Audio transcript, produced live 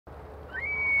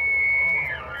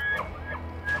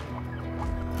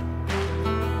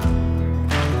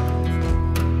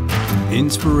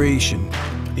Inspiration,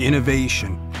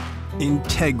 innovation,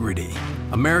 integrity.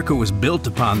 America was built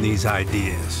upon these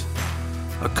ideas.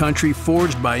 A country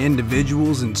forged by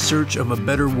individuals in search of a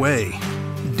better way,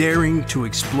 daring to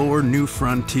explore new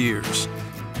frontiers.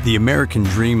 The American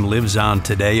dream lives on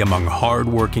today among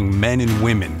hard-working men and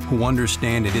women who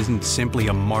understand it isn't simply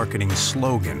a marketing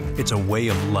slogan, it's a way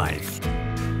of life.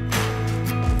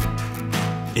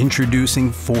 Introducing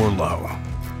Forloh,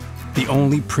 the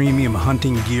only premium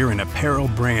hunting gear and apparel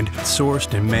brand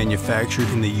sourced and manufactured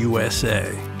in the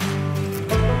USA.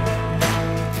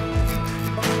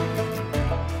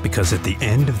 Because at the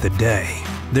end of the day,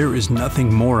 there is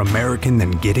nothing more American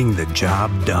than getting the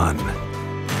job done.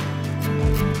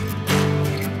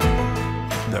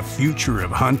 The future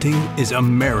of hunting is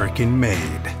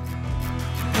American-made.